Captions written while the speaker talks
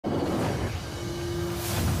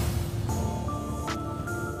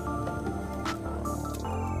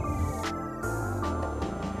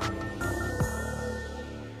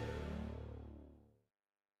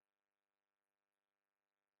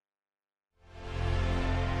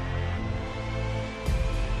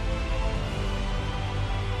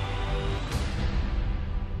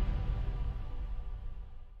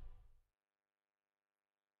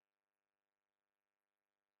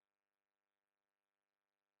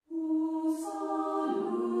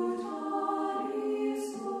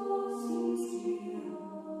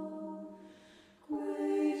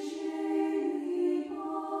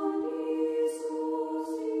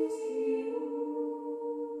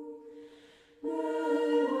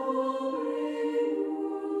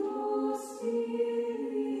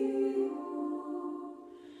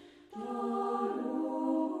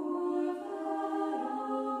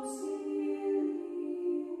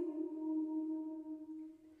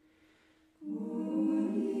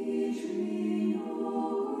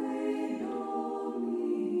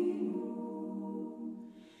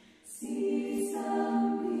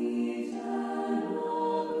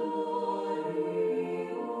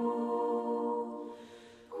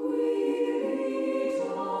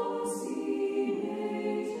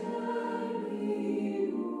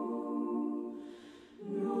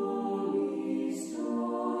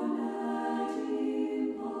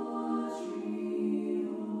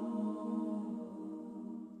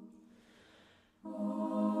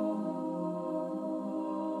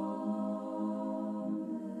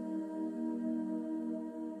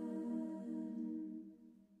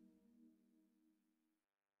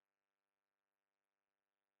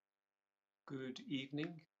Good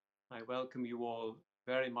evening. I welcome you all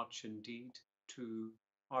very much indeed to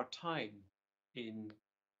our time in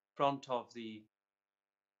front of the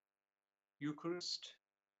Eucharist,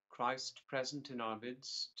 Christ present in our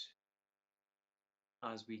midst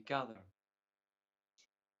as we gather.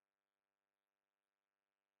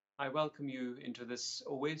 I welcome you into this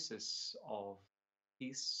oasis of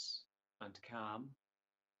peace and calm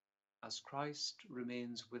as Christ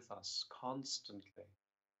remains with us constantly.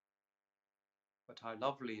 But how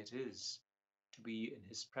lovely it is to be in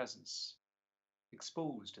his presence,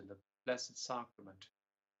 exposed in the Blessed Sacrament,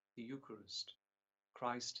 the Eucharist,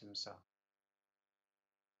 Christ himself.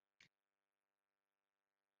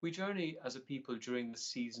 We journey as a people during the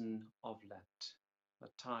season of Lent, a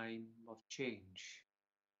time of change,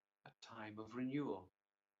 a time of renewal,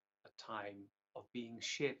 a time of being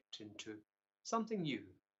shaped into something new.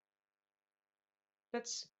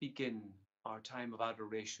 Let's begin our time of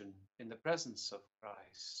adoration in the presence of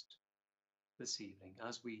Christ this evening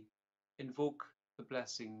as we invoke the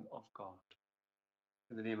blessing of God.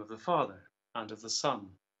 In the name of the Father, and of the Son,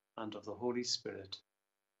 and of the Holy Spirit.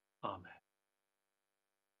 Amen.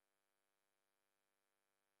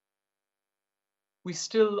 We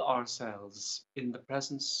still ourselves in the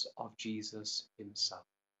presence of Jesus himself,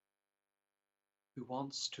 who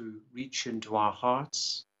wants to reach into our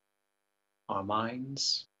hearts, our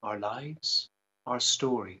minds, our lives, our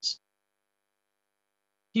stories.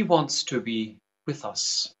 He wants to be with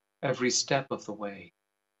us every step of the way.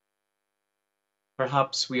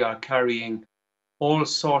 Perhaps we are carrying all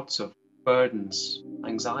sorts of burdens,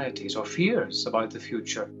 anxieties, or fears about the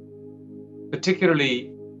future,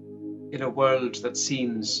 particularly in a world that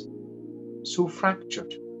seems so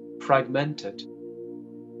fractured, fragmented,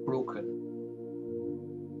 broken.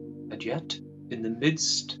 And yet, in the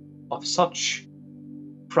midst of such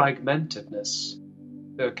fragmentedness,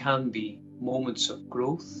 there can be moments of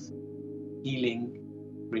growth, healing,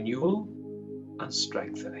 renewal, and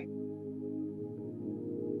strengthening.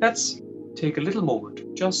 Let's take a little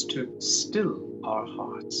moment just to still our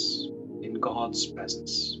hearts in God's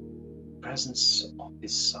presence, presence of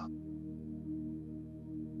his Son.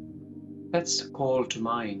 Let's call to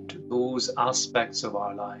mind those aspects of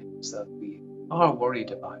our lives that we are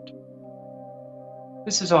worried about.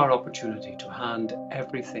 This is our opportunity to hand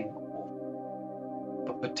everything over,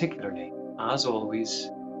 but particularly, as always,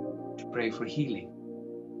 to pray for healing,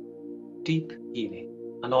 deep healing,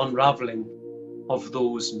 and unraveling of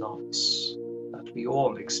those knots that we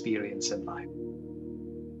all experience in life.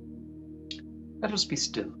 Let us be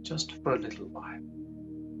still just for a little while.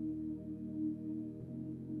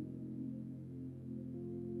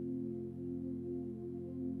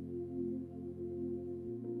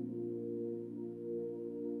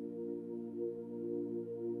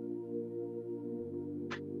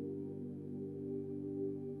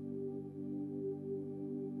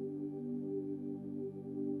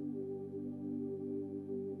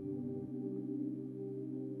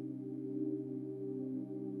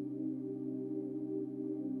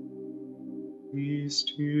 Be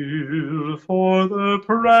still, for the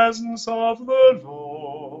presence of the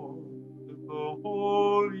Lord, the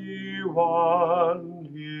Holy One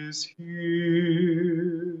is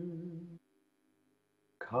here.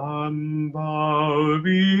 Come bow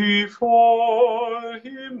before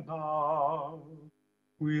him now,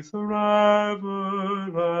 with reverence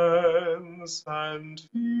and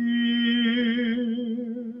fear.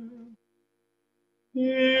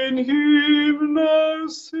 In him no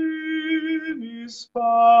sin is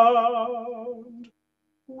found.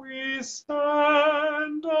 We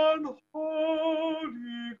stand on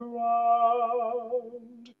holy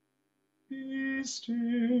ground. Be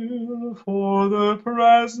still, for the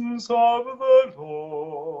presence of the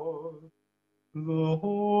Lord, the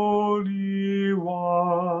Holy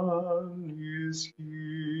One is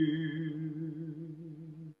here.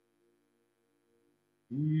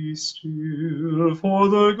 Be still, for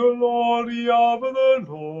the glory of the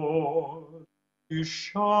Lord is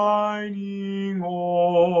shining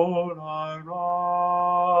all around.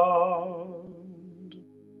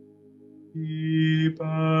 He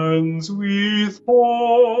burns with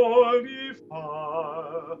holy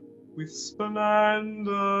fire, with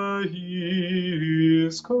splendor he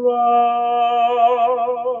is crowned.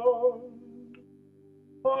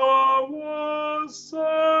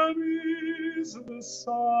 Awesome is the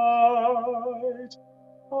sight,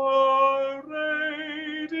 our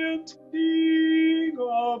radiant King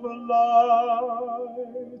of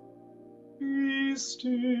light. Be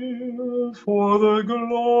still, for the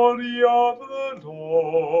glory of the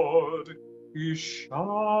Lord is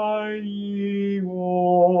shining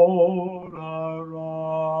all around.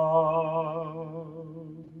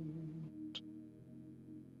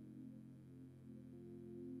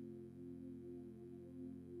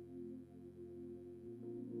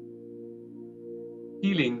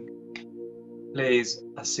 Healing plays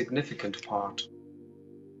a significant part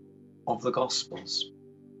of the Gospels,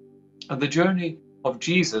 and the journey of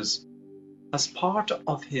Jesus as part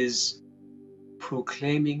of his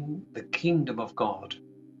proclaiming the kingdom of God.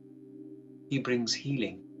 He brings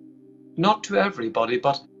healing, not to everybody,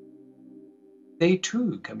 but they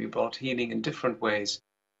too can be brought healing in different ways.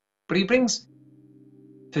 But he brings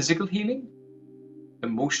physical healing,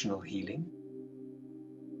 emotional healing.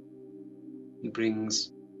 He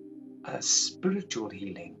brings a spiritual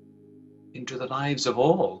healing into the lives of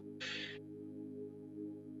all.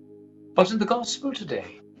 But in the Gospel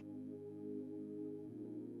today,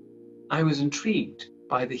 I was intrigued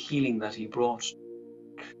by the healing that he brought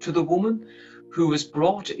to the woman who was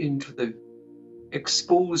brought into the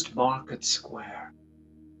exposed market square,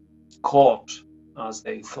 caught, as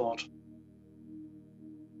they thought.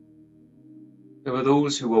 There were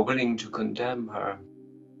those who were willing to condemn her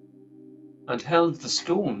and held the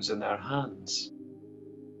stones in their hands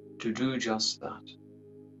to do just that.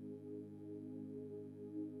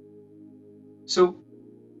 So,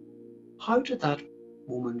 how did that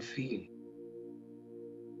woman feel?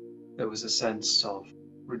 There was a sense of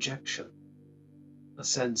rejection, a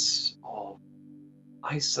sense of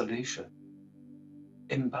isolation,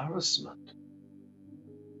 embarrassment.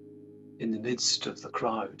 In the midst of the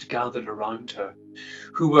crowd gathered around her,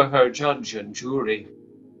 who were her judge and jury.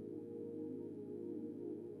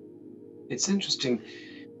 It's interesting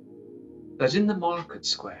that in the market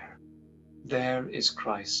square, there is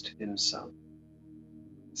Christ himself,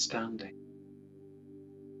 standing,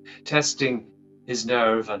 testing his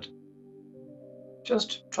nerve and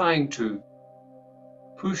just trying to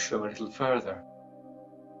push her a little further.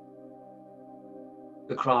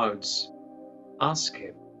 The crowds ask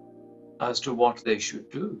him as to what they should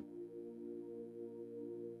do,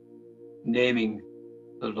 naming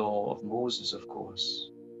the law of Moses, of course.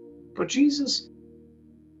 But Jesus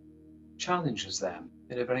challenges them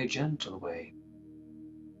in a very gentle way,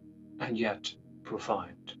 and yet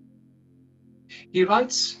profound. He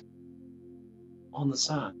writes on the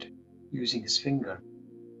sand using his finger.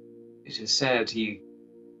 It is said he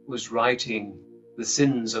was writing the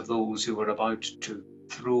sins of those who were about to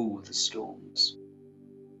throw the stones.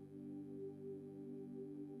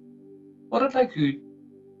 What I'd like you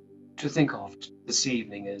to think of this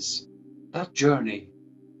evening is that journey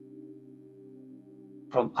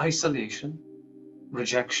from isolation,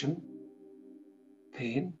 rejection,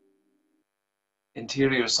 pain,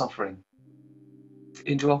 interior suffering,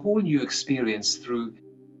 into a whole new experience through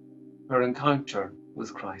her encounter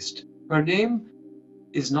with Christ. Her name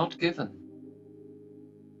is not given,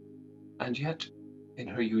 and yet in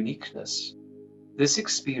her uniqueness, this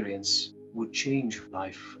experience would change her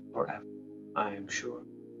life forever, I am sure.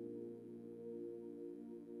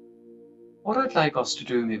 What I'd like us to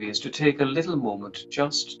do maybe is to take a little moment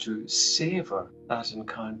just to savor that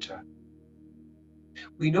encounter.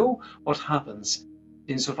 We know what happens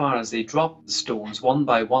insofar as they drop the stones one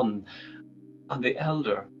by one, and the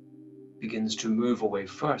elder begins to move away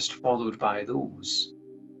first, followed by those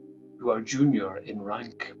who are junior in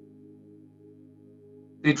rank.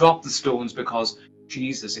 They drop the stones because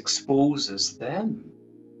Jesus exposes them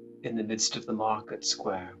in the midst of the market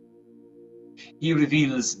square. He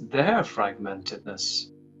reveals their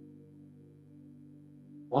fragmentedness.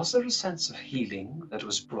 Was there a sense of healing that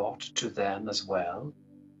was brought to them as well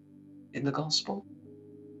in the gospel?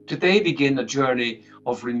 Did they begin a journey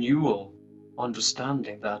of renewal,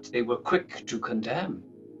 understanding that they were quick to condemn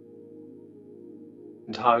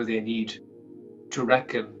and how they need to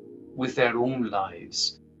reckon with their own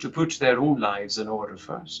lives, to put their own lives in order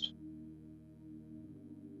first?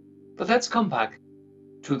 But let's come back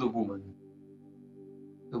to the woman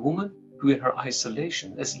who in her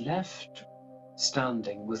isolation is left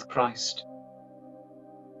standing with Christ.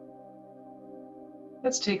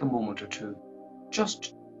 Let's take a moment or two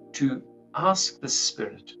just to ask the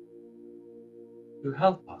Spirit to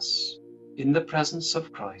help us in the presence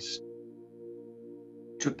of Christ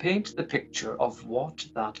to paint the picture of what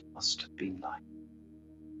that must have been like.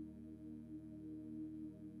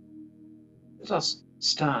 Let us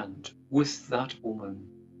stand with that woman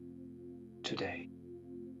today.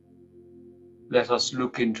 Let us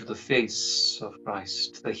look into the face of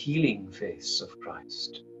Christ, the healing face of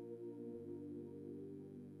Christ.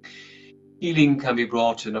 Healing can be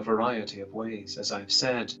brought in a variety of ways, as I've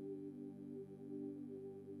said.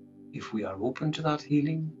 If we are open to that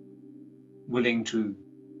healing, willing to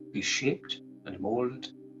be shaped and molded,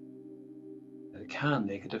 it can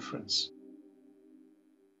make a difference.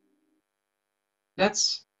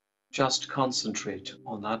 Let's just concentrate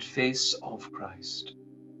on that face of Christ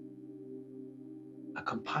a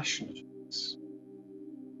compassionate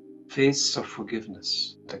face of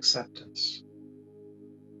forgiveness and acceptance,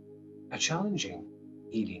 a challenging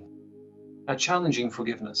healing, a challenging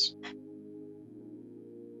forgiveness.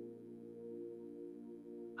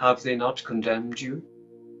 Have they not condemned you?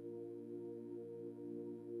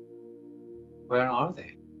 Where are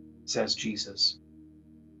they? Says Jesus.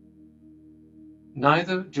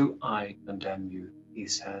 Neither do I condemn you, he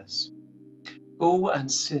says. Go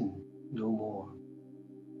and sin no more.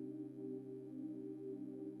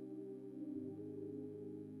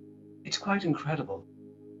 It's quite incredible,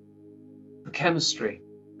 the chemistry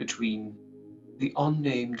between the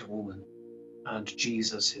unnamed woman and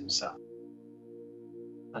Jesus himself,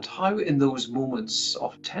 and how in those moments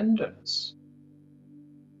of tenderness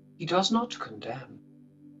he does not condemn,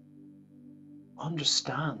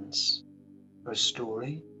 understands her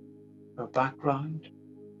story, her background,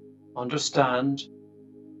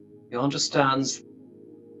 he understands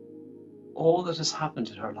all that has happened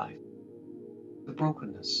in her life, the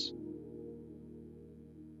brokenness,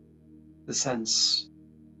 the sense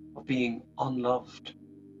of being unloved,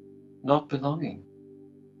 not belonging,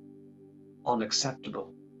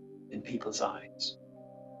 unacceptable in people's eyes.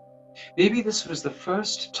 Maybe this was the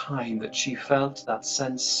first time that she felt that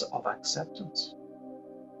sense of acceptance,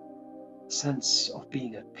 a sense of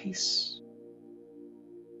being at peace,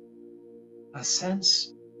 a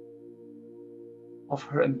sense of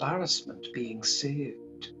her embarrassment being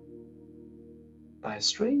saved by a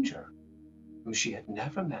stranger whom she had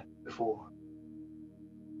never met before.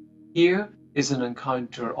 Here is an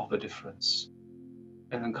encounter of a difference,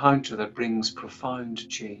 an encounter that brings profound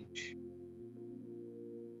change.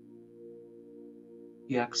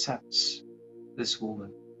 He accepts this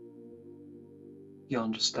woman. He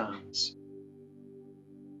understands.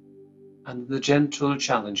 And the gentle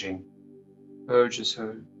challenging urges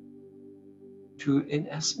her to, in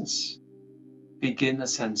essence, begin a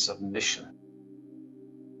sense of mission,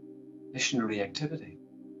 missionary activity,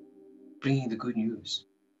 bringing the good news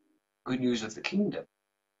of the kingdom,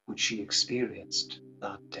 which she experienced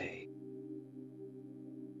that day.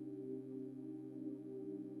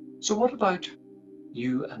 So what about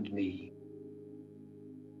you and me?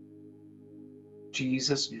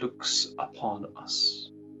 Jesus looks upon us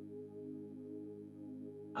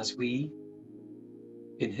as we,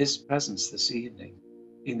 in his presence this evening,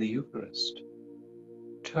 in the Eucharist,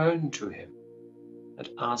 turn to him and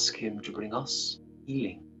ask him to bring us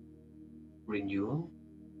healing, renewal,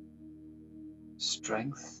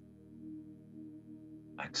 strength,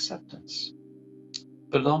 acceptance,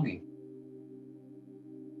 belonging.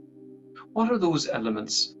 What are those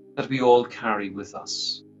elements that we all carry with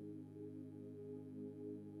us?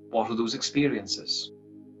 What are those experiences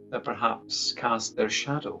that perhaps cast their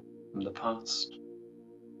shadow from the past?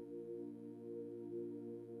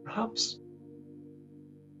 Perhaps,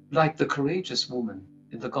 like the courageous woman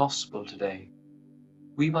in the Gospel today,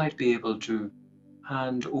 we might be able to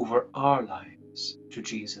hand over our lives to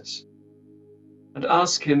Jesus and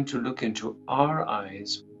ask him to look into our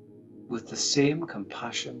eyes with the same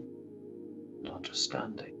compassion and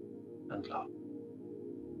understanding and love.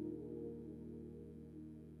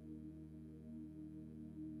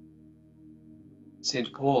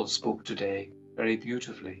 St. Paul spoke today very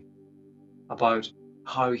beautifully about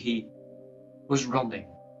how he was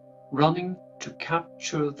running to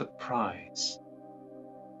capture the prize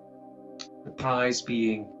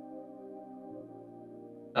being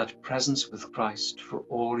that presence with Christ for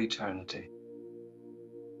all eternity.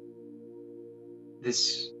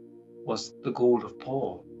 This was the goal of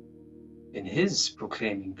Paul in his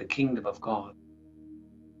proclaiming the kingdom of God,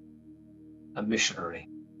 a missionary,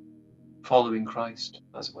 following Christ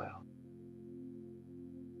as well.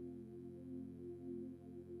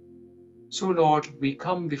 So, Lord, we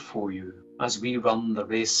come before you as we run the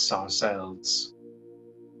race ourselves,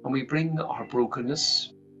 and we bring our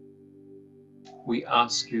brokenness. We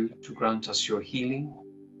ask you to grant us your healing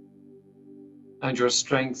and your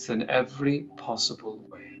strength in every possible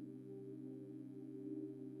way.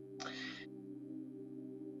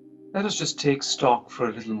 Let us just take stock for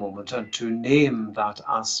a little moment and to name that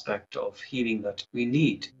aspect of healing that we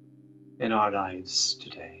need in our lives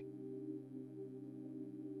today.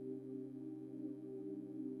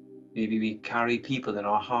 Maybe we carry people in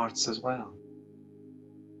our hearts as well,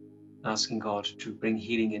 asking God to bring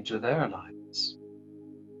healing into their lives.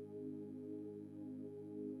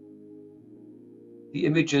 The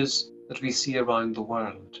images that we see around the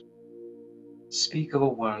world speak of a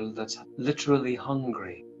world that's literally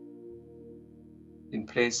hungry in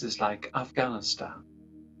places like Afghanistan,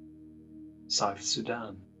 South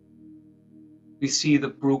Sudan. We see the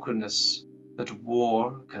brokenness, that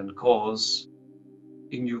war can cause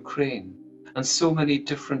in Ukraine and so many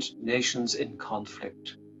different nations in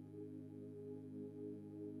conflict.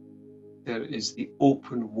 There is the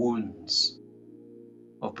open wounds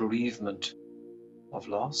of bereavement, of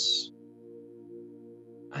loss,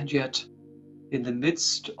 and yet in the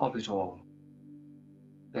midst of it all,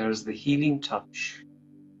 there is the healing touch,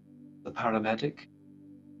 the paramedic,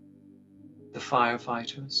 the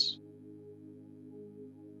firefighters,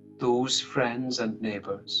 those friends and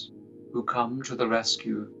neighbors who come to the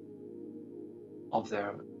rescue of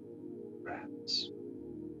their friends,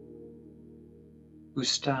 who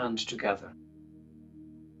stand together.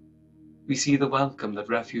 We see the welcome that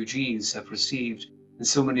refugees have received in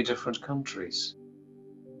so many different countries.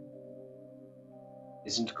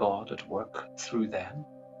 Isn't God at work through them?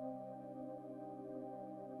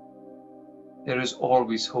 There is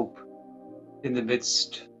always hope in the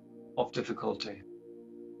midst of difficulty,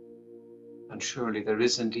 and surely there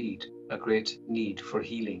is indeed a great need for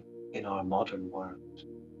healing in our modern world.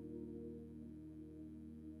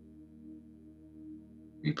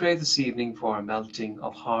 We pray this evening for a melting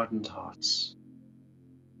of hardened hearts.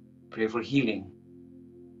 Pray for healing,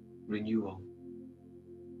 renewal.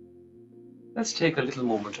 Let's take a little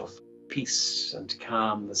moment of peace and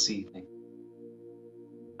calm this evening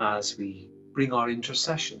as we bring our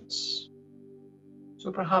intercessions.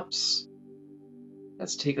 So perhaps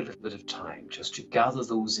let's take a little bit of time just to gather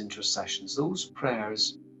those intercessions, those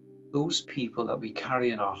prayers, those people that we carry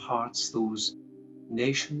in our hearts, those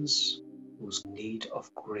nations, those in need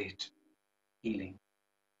of great healing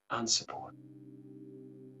and support.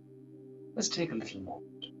 Let's take a little moment.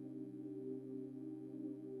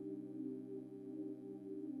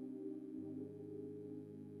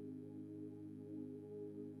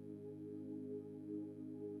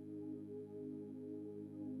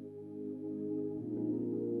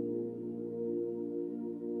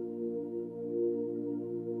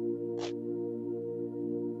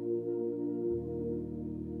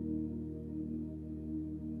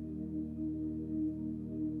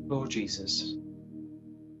 Lord Jesus,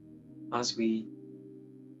 as we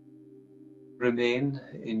remain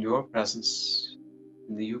in your presence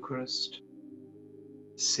in the Eucharist,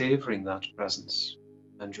 savouring that presence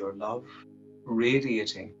and your love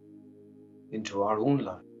radiating into our own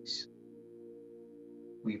lives,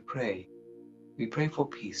 we pray for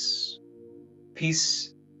peace.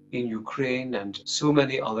 Peace in Ukraine and so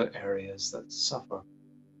many other areas that suffer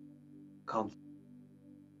conflict.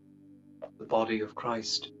 The body of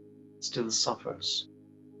Christ still suffers.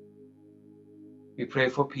 We pray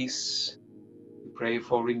for peace. We pray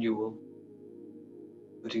for renewal,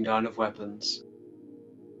 putting down of weapons.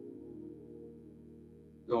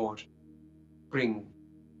 Lord, bring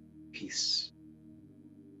peace.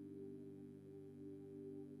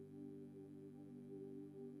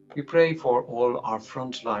 We pray for all our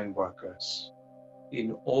frontline workers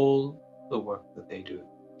in all the work that they do,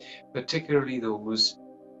 particularly those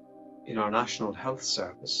in our National Health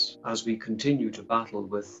Service as we continue to battle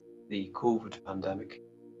with the COVID pandemic,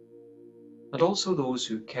 and also those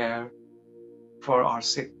who care for our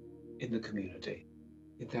sick in the community,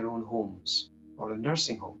 in their own homes or in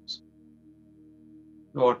nursing homes.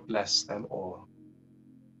 Lord, bless them all.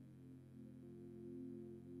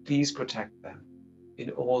 Please protect them in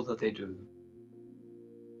all that they do.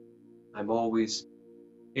 I'm always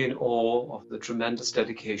in awe of the tremendous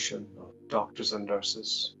dedication of doctors and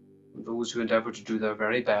nurses, and those who endeavour to do their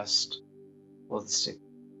very best for the sick,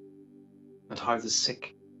 and how the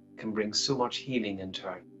sick can bring so much healing in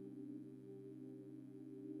turn.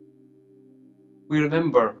 We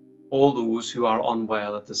remember all those who are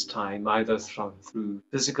unwell at this time, either through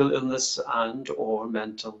physical illness and or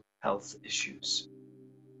mental health issues.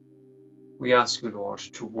 We ask you, Lord,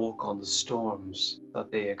 to walk on the storms that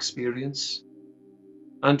they experience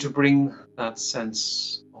and to bring that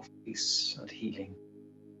sense of peace and healing,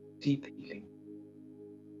 deep healing.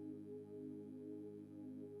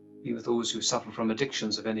 Be with those who suffer from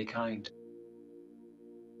addictions of any kind.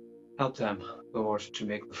 Help them, Lord, to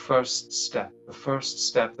make the first step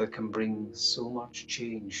that can bring so much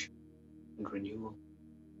change and renewal.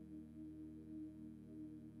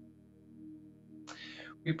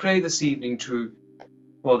 We pray this evening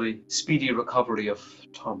for the speedy recovery of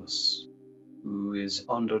Thomas, who is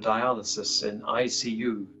under dialysis in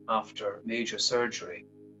ICU after major surgery.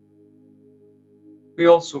 We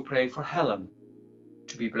also pray for Helen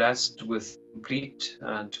to be blessed with complete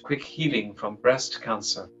and quick healing from breast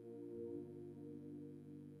cancer.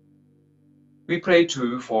 We pray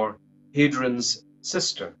too for Hadrian's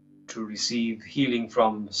sister to receive healing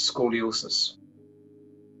from scoliosis.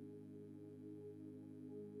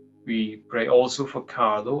 We pray also for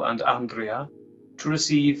Carlo and Andrea to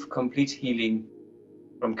receive complete healing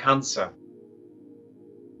from cancer.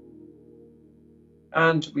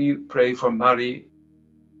 And we pray for Mary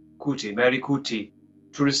Kuti,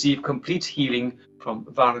 to receive complete healing from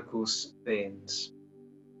varicose veins.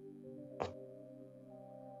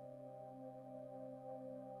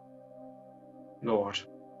 Lord,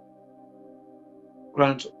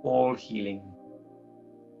 grant all healing.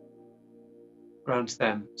 Grant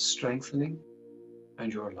them strengthening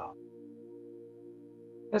and your love.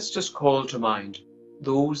 Let's just call to mind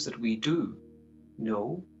those that we do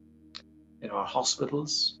know in our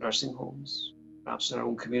hospitals, nursing homes, perhaps in our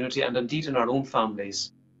own community, and indeed in our own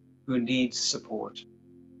families, who need support,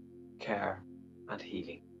 care, and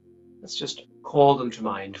healing. Let's just call them to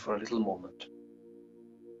mind for a little moment.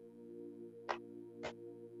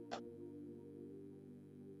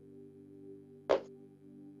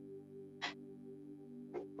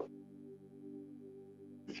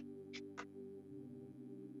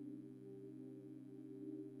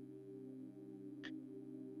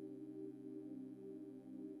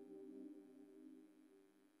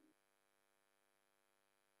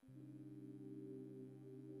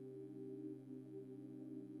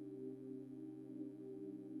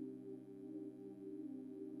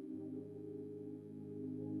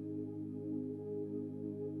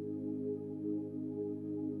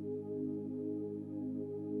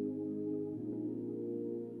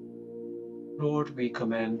 Lord, we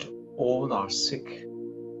commend all our sick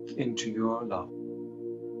into your love,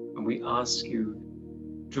 and we ask you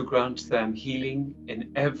to grant them healing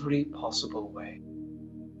in every possible way.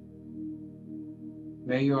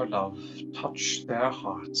 May your love touch their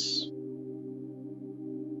hearts.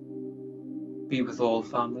 Be with all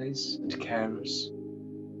families and carers.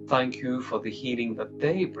 Thank you for the healing that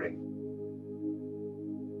they bring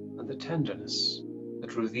and the tenderness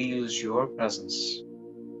that reveals your presence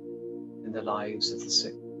in the lives of the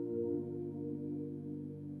sick.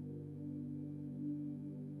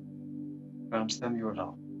 Grant them your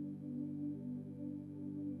love.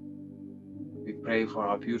 We pray for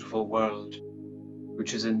our beautiful world,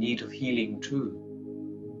 which is in need of healing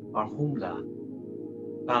too. Our homeland,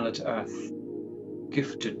 planet Earth,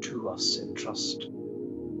 gifted to us in trust.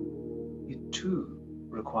 It too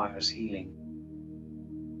requires healing.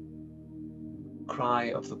 The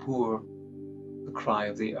cry of the poor, the cry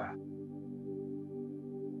of the earth.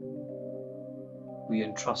 We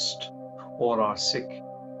entrust all our sick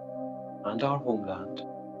and our homeland.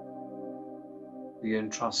 We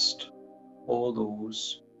entrust all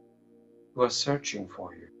those who are searching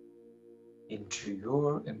for you into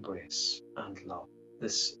your embrace and love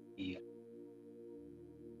this evening.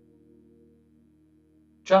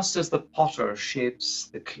 Just as the potter shapes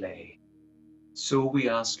the clay, so we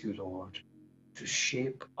ask you, Lord, to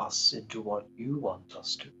shape us into what you want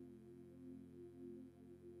us to.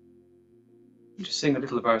 To sing a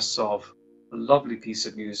little verse of a lovely piece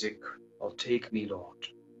of music called Take Me, Lord.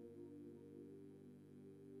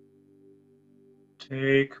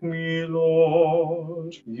 Take me,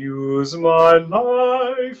 Lord, use my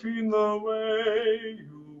life in the way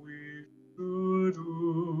you wish to do.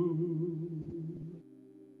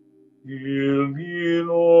 Heal me,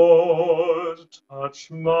 Lord, touch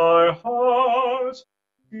my heart,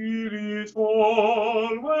 till it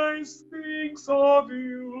always thinks of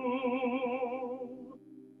you.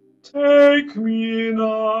 Take me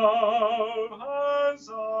now as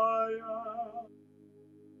I am.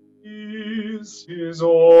 This is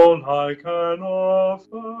all I can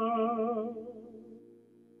offer.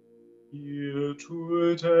 Here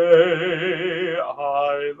today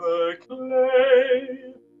I, the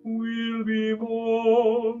clay, will be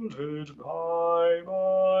molded by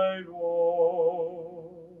my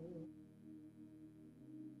Lord.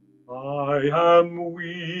 I am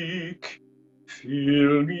weak.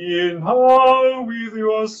 Fill me now with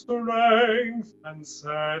your strength and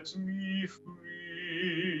set me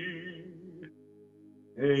free.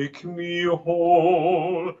 Make me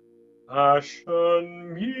whole,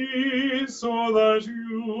 fashion me so that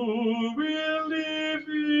you will live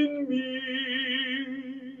in me.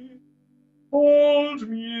 Hold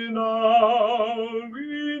me now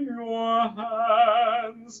in your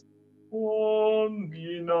hands, warm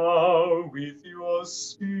me now with your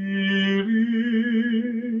spirit.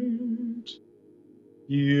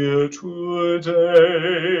 Here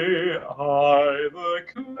today I, the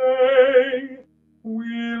clay,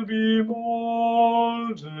 will be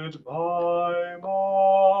molded by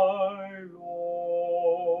my Lord.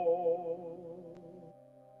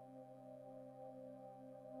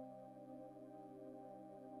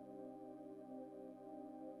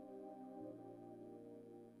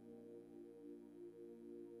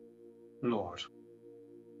 Lord,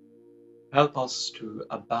 help us to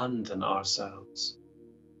abandon ourselves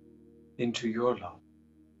into your love.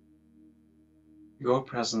 Your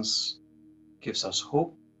presence gives us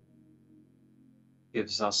hope,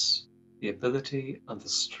 gives us the ability and the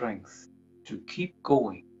strength to keep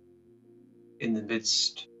going in the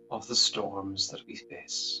midst of the storms that we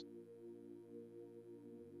face.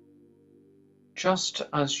 Just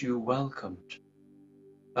as you welcomed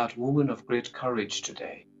that woman of great courage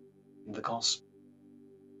today in the Gospel,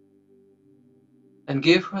 and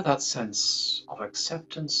gave her that sense of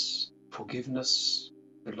acceptance, forgiveness,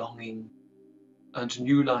 belonging, and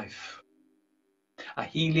new life, a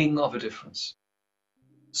healing of a difference,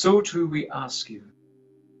 so too we ask you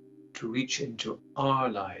to reach into our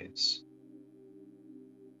lives,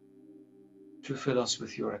 to fill us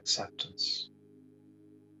with your acceptance,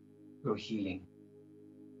 your healing,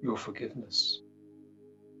 your forgiveness,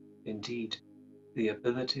 indeed, the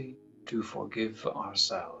ability to forgive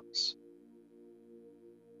ourselves.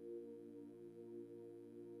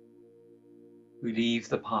 We leave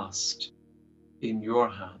the past in your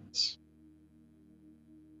hands.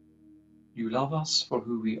 You love us for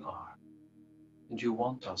who we are, and you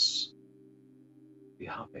want us to be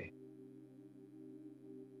happy.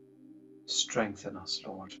 Strengthen us,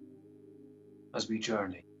 Lord, as we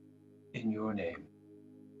journey in your name.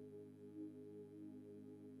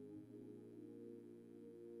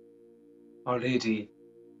 Our Lady,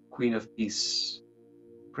 Queen of Peace,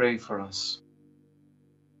 pray for us.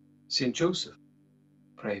 Saint Joseph,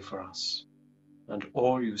 pray for us. And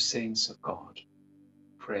all you saints of God,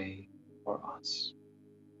 pray for us.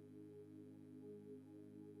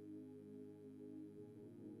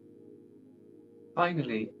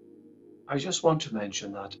 Finally, I just want to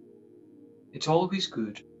mention that it's always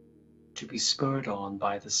good to be spurred on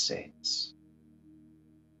by the saints.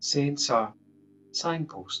 Saints are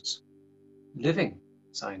signposts, living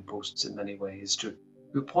signposts in many ways,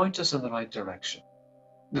 who point us in the right direction.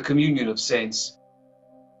 The communion of saints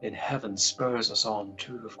in heaven spurs us on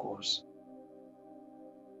too, of course.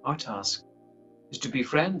 Our task is to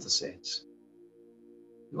befriend the saints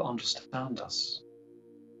who understand us,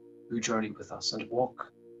 who journey with us and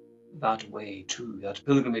walk that way too, that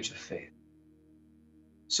pilgrimage of faith.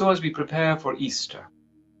 So as we prepare for Easter,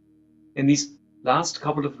 in these last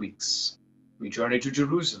couple of weeks, we journey to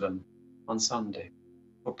Jerusalem on Sunday,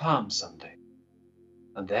 for Palm Sunday,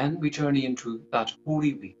 and then we journey into that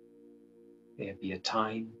Holy Week. May it be a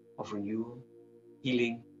time of renewal,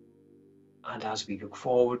 healing, and as we look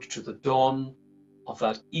forward to the dawn of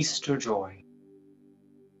that Easter joy,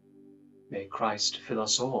 may Christ fill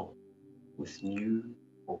us all with new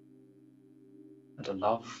hope and a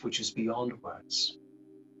love which is beyond words.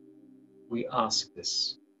 We ask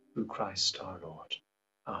this through Christ our Lord.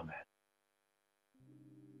 Amen.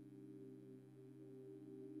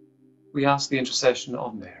 We ask the intercession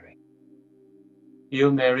of Mary.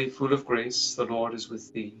 Hail Mary, full of grace, the Lord is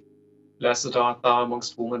with thee. Blessed art thou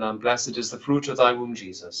amongst women, and blessed is the fruit of thy womb,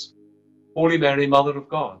 Jesus. Holy Mary, Mother of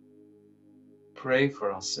God, pray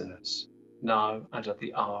for us sinners, now and at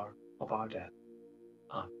the hour of our death.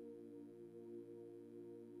 Amen.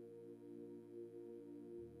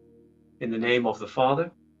 In the name of the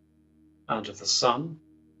Father, and of the Son,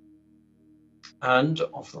 and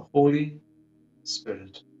of the Holy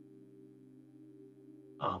Spirit.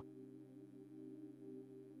 Amen.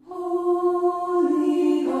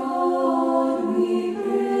 Holy God, we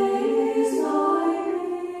praise thy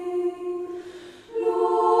name.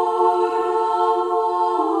 Lord of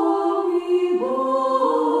all, we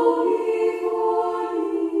bow before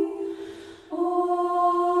thee.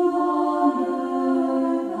 All on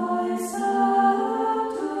earth thy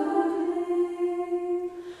sceptre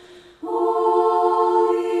claim. All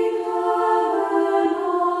in heaven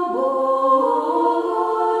above,